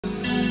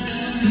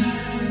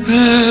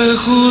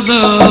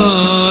खुदा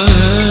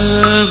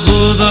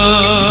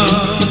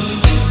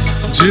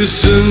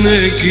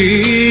जिसने की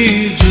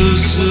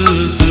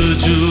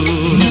जुस्तजू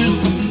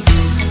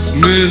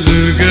मिल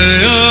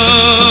गया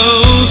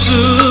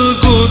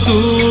उसको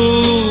तू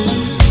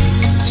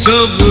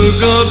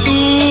सबका तू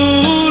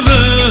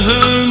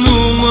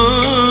रहनुमा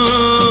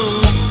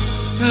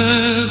है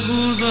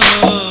खुदा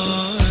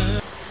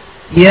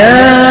या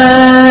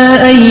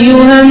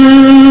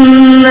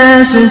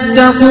अय्युहन्नास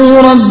इत्तक़ू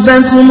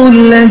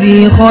रब्बकुमुल्लज़ी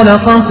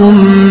खलक़कुम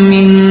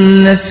मिन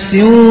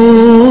नफ्सिन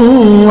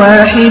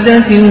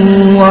वाहिदतिन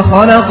व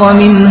खलक़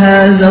Minha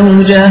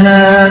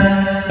ज़ौजहा.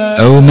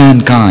 O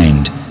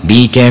mankind,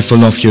 be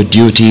careful of your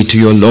duty to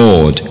your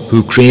Lord,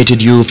 who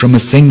created you from a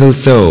single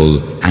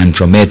soul, and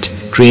from it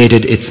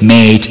created its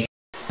mate.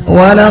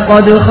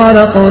 وَلَقَدْ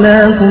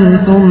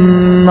خَلَقْنَاكُمْ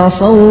ثُمَّ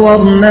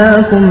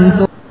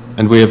صَوَّرْنَاكُمْ.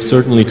 And we have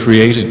certainly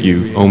created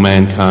you, O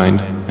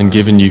mankind, and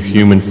given you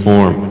human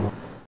form.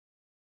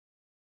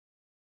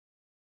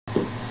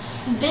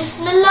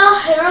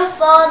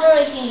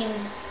 Bismillahirrahmanirrahim.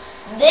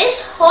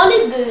 This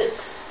holy book,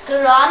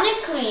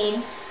 Quranic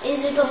Kareem,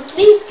 is a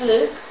complete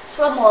book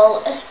from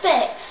all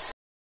aspects.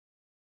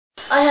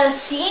 I have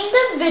seen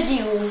the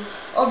video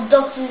of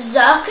Dr.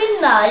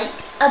 Zakir Naik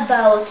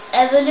about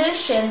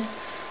evolution.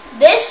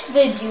 This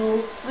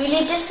video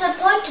really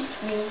disappointed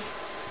me.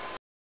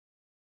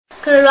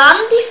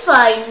 Quran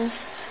defines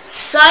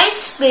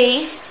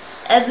science-based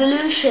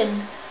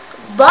evolution,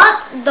 but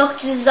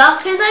Dr.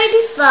 Zakir Naik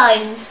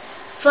defines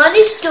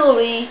funny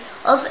story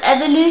of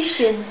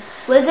evolution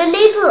with the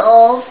label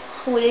of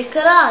Holy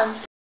Quran.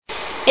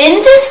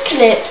 In this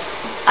clip,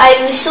 I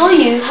will show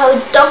you how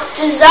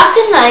Dr.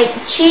 Zakir Naik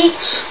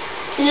cheats,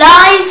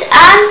 lies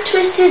and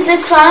twisted the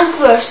Quran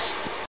verse.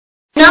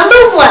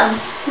 Number 1.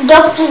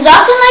 Dr.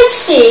 Zakir Naik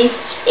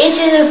says it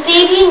is a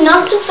theory,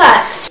 not a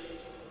fact.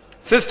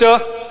 Sister,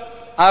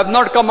 I have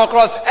not come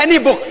across any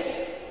book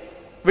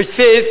which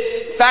says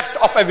fact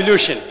of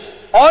evolution.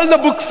 All the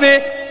books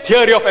say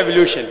theory of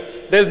evolution.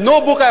 There is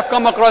no book I have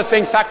come across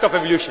saying fact of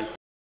evolution.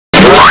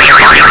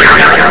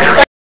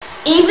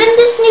 Even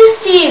this new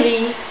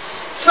theory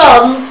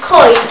from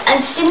Coin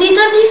and Sidney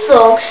W.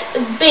 Fox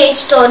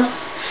based on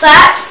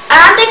facts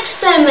and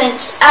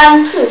experiments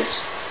and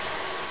proofs.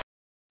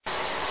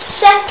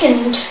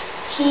 Second,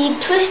 he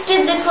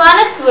twisted the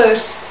Quranic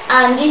verse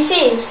and he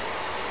says,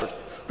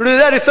 Today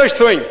there is research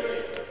showing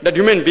that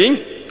human beings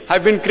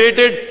have been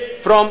created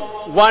from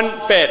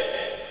one pair.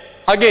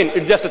 Again,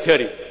 it's just a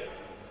theory.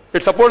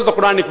 It supports the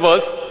Quranic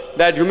verse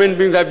that human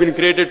beings have been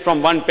created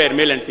from one pair,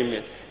 male and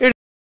female.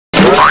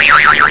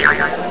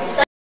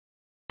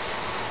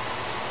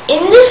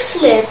 In this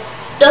clip,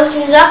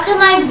 Dr. Zakir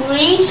Naik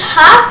reads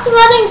half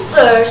Quranic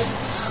verse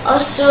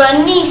of Surah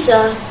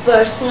Nisa,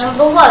 verse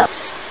number 1.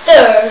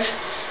 Third,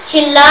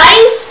 he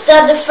lies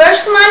that the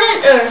first man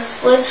on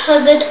earth was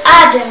Hazrat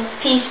Adam,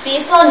 peace be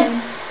upon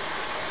him.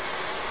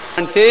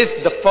 And says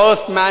the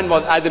first man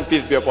was Adam,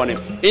 peace be upon him.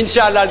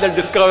 Inshallah, they'll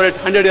discover it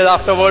 100 years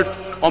afterwards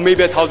or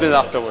maybe 1,000 years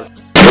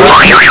afterwards.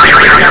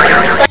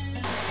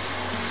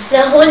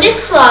 The Holy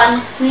Quran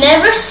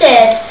never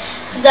said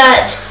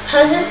that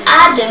Hazrat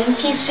Adam,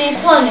 peace be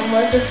upon him,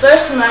 was the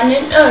first man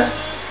on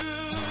earth.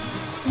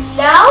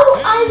 Now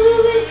I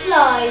will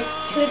reply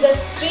to the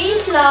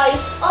 3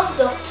 lies of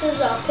Dr.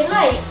 Zakir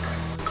Naik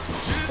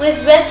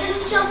with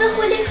reference of the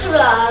Holy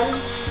Quran,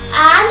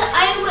 and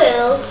I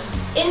will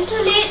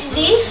interlate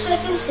these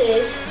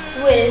references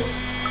with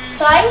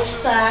science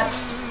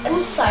facts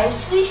and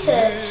science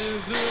research.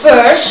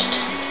 First,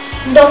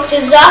 Dr.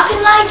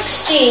 Zakir Naik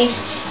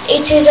says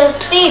it is a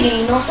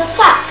theory, not a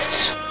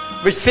fact.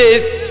 Which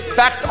says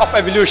fact of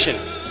evolution.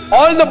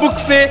 All the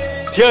books say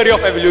theory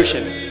of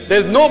evolution. There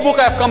is no book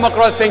I have come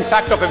across saying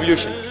fact of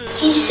evolution.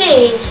 He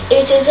says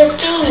it is a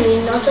theory,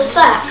 not a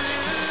fact.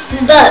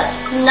 But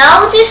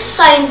now these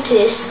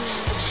scientists,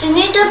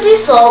 Sidney W.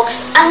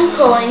 Fox and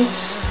Coin,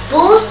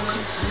 both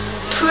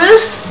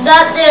prove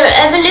that their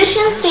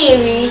evolution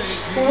theory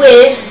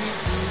with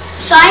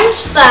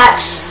science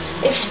facts,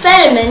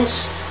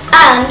 experiments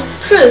and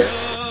proof.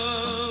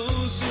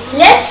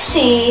 Let's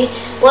see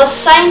what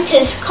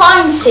scientist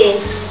Coin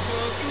says.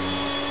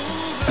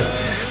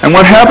 And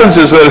what happens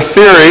is that a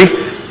theory,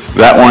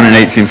 that one in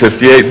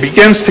 1858,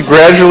 begins to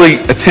gradually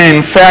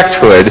attain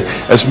facthood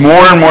as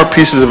more and more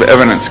pieces of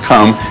evidence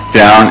come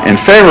down in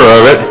favor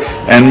of it,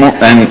 and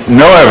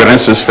no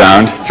evidence is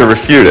found to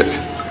refute it.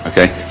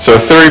 Okay, so a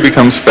theory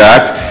becomes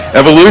fact.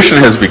 Evolution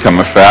has become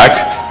a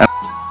fact.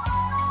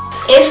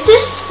 If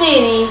this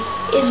theory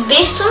is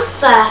based on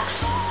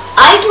facts,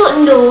 I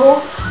don't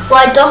know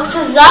why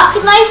Dr.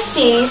 Zakir Naik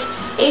says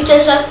it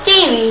is a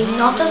theory,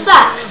 not a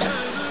fact.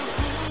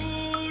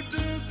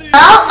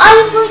 Now I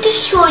am going to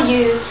show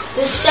you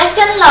the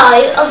second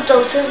lie of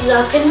Dr.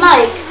 Zakir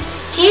Naik.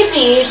 He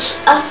reads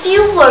a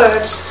few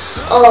words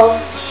of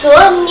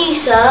Surah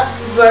Nisa,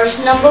 verse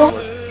number 1.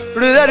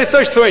 Today there is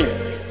research showing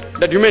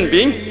that human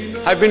beings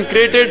have been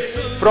created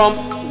from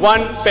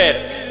one pair.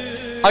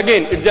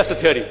 Again, it's just a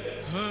theory.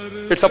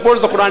 It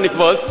supports the Quranic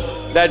verse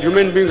that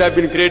human beings have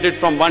been created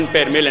from one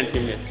pair, male and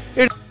female.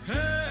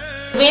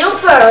 real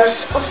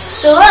verse of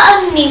Surah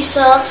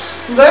An-Nisa,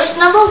 verse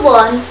number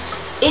 1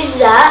 is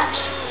that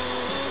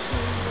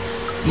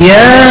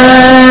يا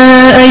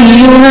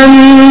أيها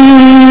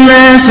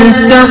الناس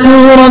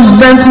اتقوا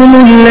ربكم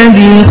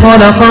الذي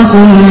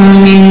خلقكم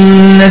من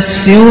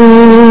نفس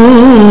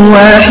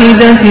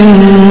واحدة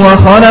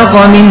وخلق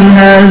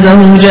منها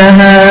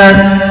زوجها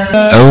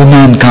O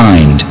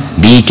mankind,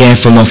 be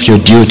careful of your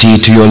duty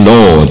to your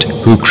Lord,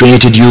 who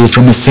created you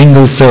from a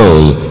single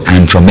soul,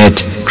 and from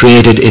it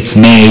created its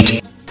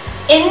mate.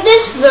 in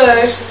this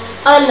verse,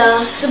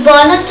 Allah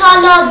subhanahu wa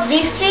ta'ala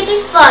briefly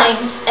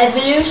defined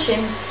evolution,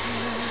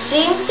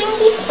 same thing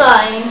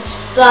defined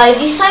by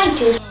the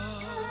scientists.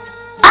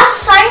 As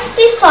science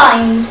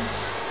defined,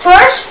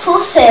 first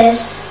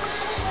process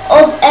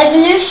of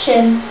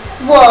evolution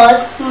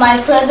was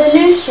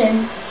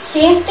microevolution,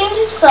 same thing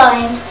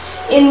defined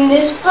in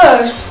this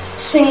verse,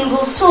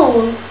 single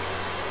soul.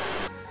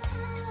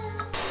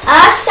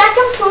 As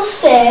second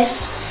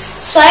process,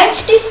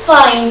 science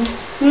defined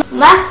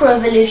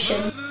macroevolution,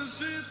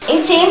 a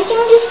same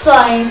thing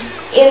defined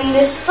in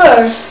this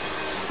verse,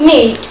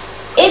 mate,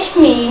 it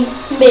means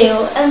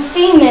male and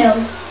female.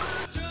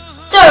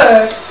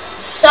 Third,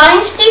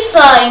 science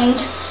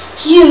defined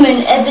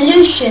human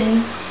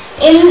evolution,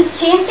 in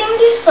same thing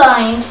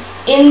defined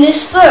in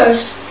this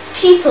verse,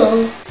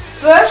 people.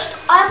 First,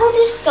 I will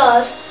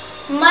discuss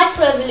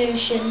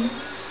microevolution,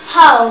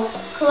 how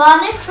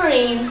Quranic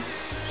Kareem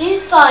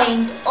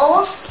defined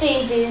all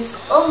stages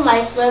of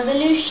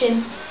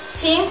microevolution,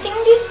 same thing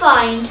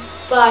defined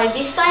by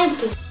the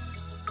scientists.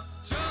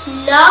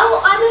 Now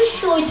I will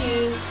show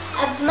you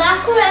a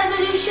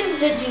macroevolution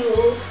video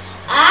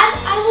and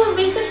I will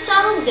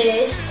reconcile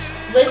this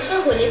with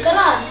the Holy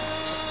Quran.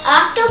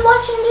 After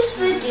watching this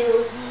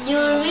video, you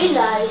will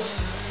realize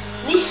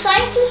the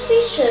scientists'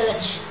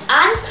 research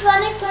and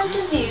Quranic point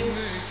of view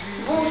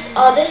both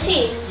are the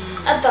same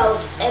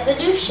about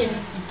evolution.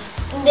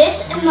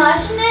 This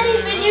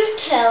imaginary video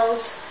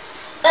tells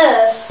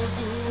Earth,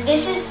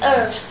 this is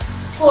Earth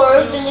 4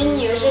 billion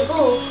years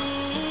ago.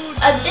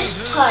 At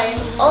this time,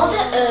 all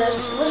the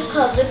Earth was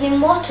covered in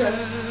water.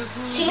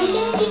 Same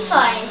thing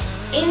defined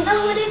in the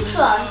Holy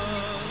Quran,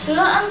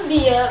 Surah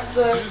Anbiya,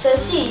 verse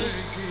 13.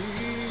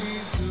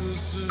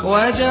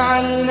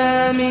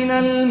 وجعلنا من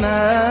الماء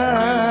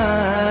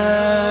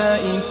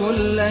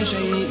كل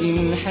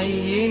شيء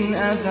حي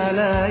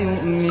أفلا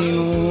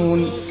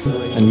يؤمنون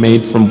And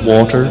made from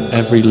water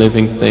every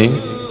living thing,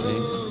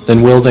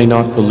 then will they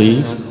not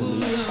believe?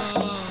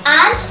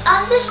 And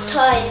at this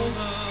time,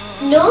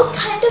 no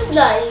kind of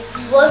life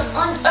was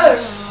on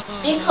earth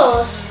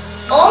because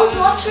all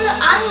water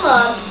and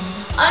mud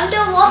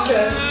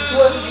underwater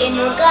was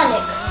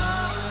inorganic.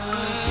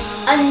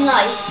 And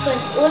life can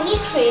only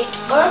create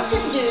or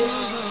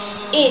produce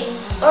in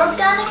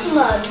organic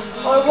mud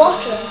or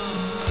water.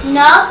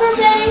 Now the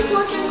very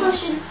important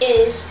question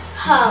is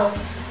how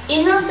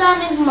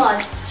inorganic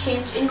mud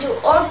changed into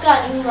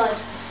organic mud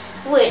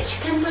which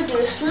can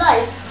produce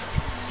life.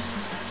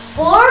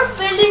 4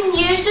 billion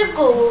years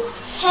ago,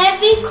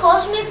 heavy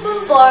cosmic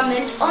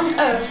bombardment on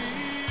Earth.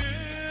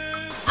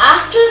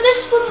 After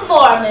this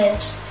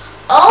bombardment,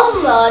 all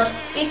mud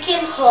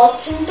became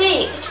hot and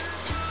baked.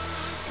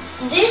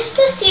 This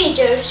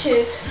procedure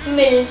took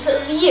millions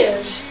of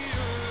years.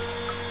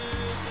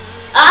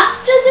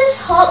 After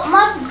this hot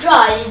mud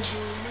dried,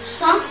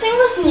 something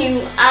was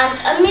new and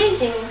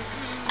amazing,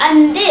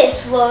 and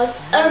this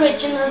was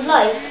original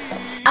life.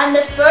 And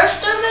the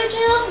first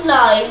original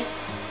life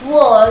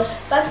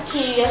was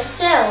bacteria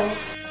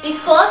cells,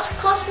 because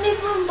cosmic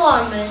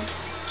bombardment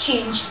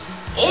changed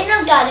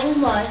inorganic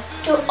mud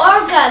to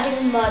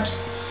organic mud,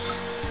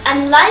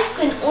 and life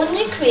can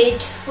only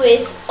create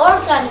with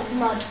organic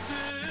mud.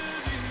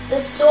 The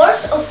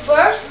source of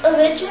first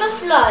origin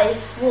of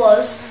life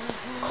was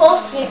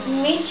cosmic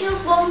meteor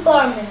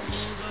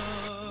bombardment,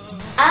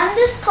 and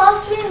this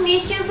cosmic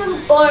meteor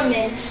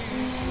bombardment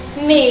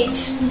made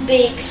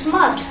baked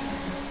mud.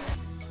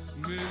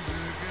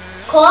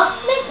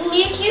 Cosmic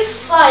meteor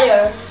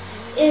fire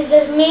is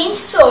the main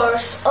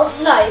source of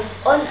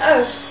life on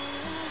Earth.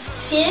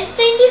 Same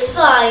thing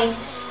defined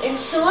in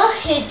Surah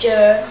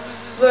Hijr,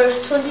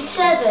 verse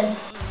 27.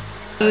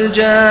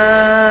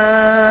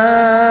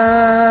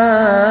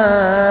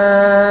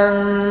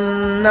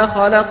 الجان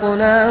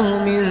خلقناه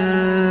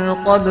من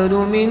قبل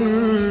من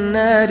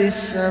نار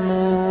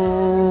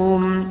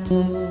السموم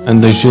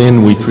And the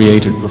jinn we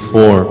created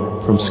before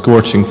from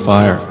scorching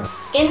fire.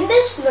 In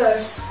this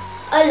verse,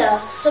 Allah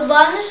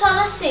subhanahu wa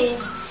ta'ala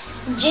says,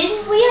 jinn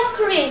we have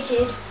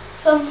created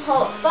from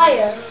hot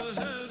fire.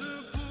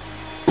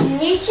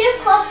 Meteor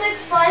cosmic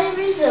fire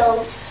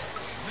results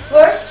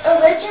first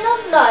origin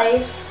of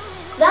life,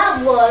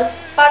 that was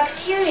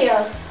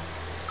bacteria.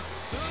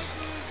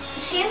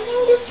 Same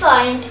thing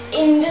defined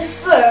in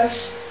this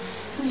verse,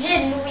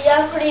 jinn we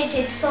are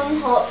created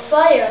from hot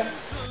fire.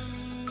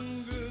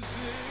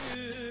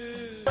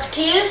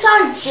 Bacteria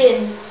are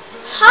jinn.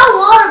 How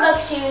are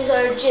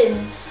bacteria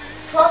jinn?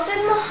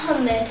 Prophet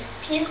Muhammad,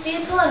 peace be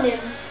upon him,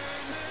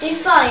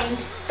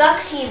 defined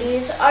bacteria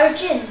are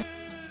jinn.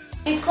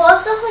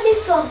 Because the Holy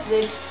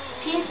Prophet,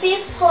 peace be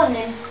upon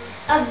him,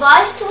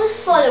 advised to his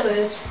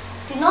followers,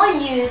 do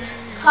not use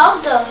cow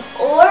dung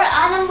or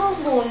animal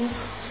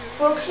bones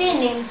for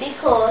cleaning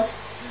because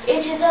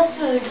it is a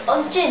food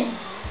of jinn.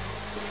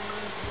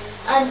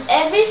 And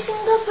every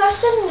single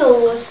person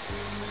knows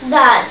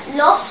that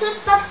lots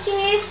of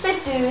bacteria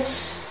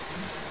produce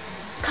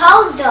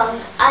cow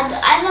dung and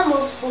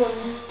animal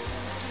bone.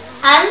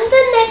 And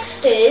the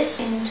next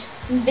is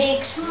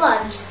baked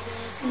mud,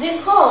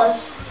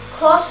 because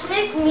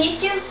cosmic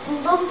meteor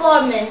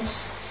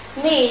bombardments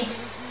made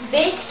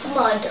baked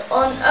mud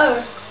on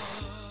Earth.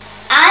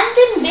 And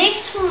in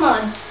baked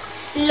mud,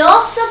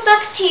 lots of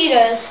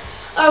bacteria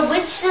are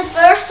which the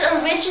first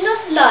origin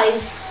of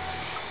life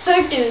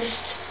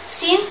produced.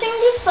 Same thing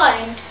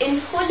defined in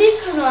Holy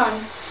Quran,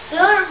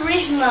 Surah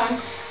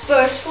Rahman,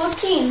 verse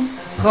 14.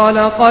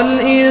 خلق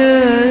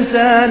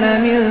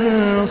الإنسان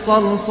من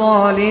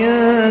صلصال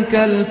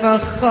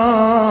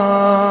كالفخار.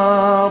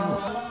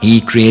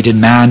 He created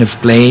man of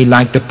clay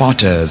like the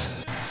potters.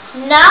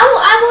 Now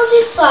I will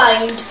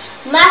define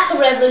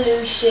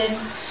macroevolution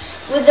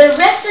with the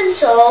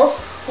reference of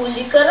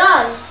Holy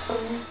Quran.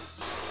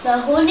 The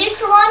Holy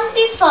Quran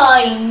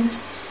defined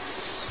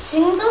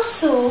single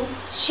soul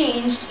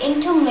changed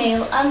into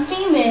male and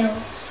female.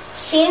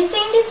 Same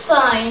thing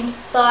defined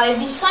by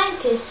the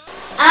scientists.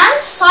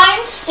 And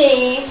science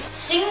says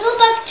single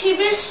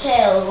bacterial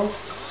cells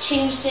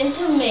changed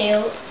into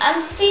male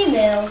and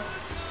female.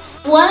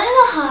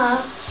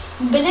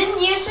 1.5 billion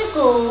years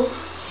ago,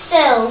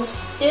 cells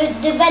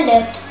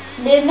developed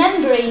their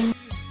membrane.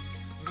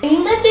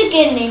 In the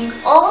beginning,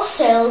 all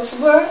cells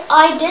were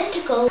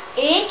identical.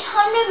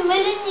 800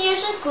 million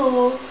years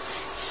ago,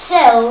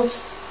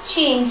 cells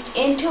changed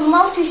into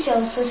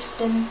multi-cell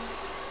system.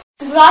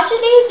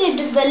 Gradually, they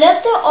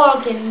developed their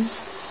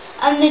organs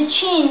and they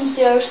changed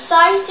their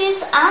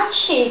sizes and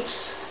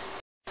shapes.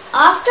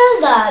 After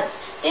that,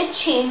 they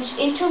changed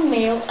into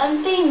male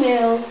and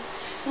female.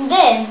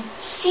 Then,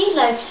 sea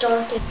life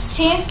started.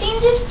 Same thing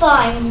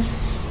defined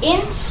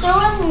in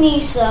Surah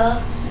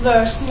Nisa,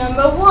 verse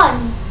number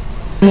 1.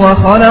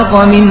 وخلق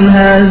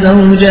منها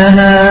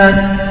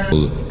زوجها.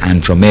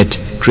 And from it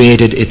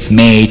created its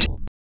mate.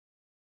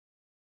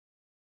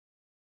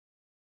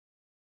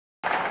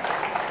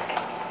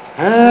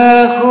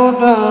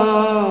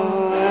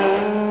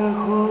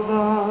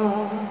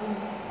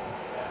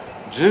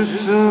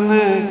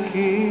 जिसने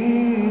की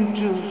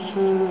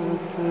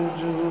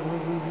जुस्तजू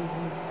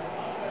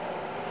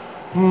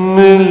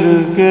मिल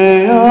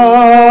गया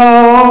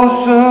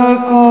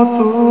उसको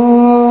तू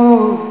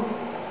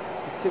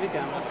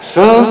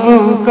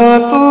सबका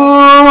तू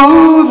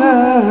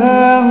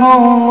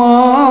रहनुमा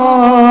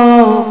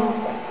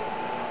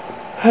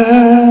है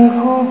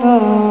खुदा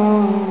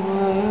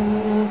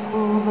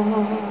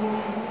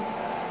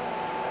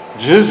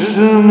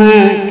जिसने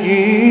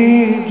की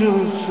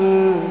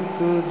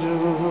जुस्तजू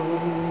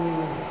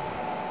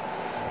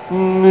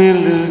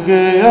मिल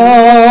गया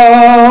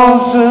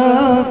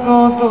उसको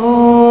तो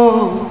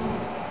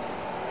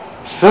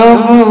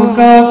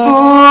सबका तो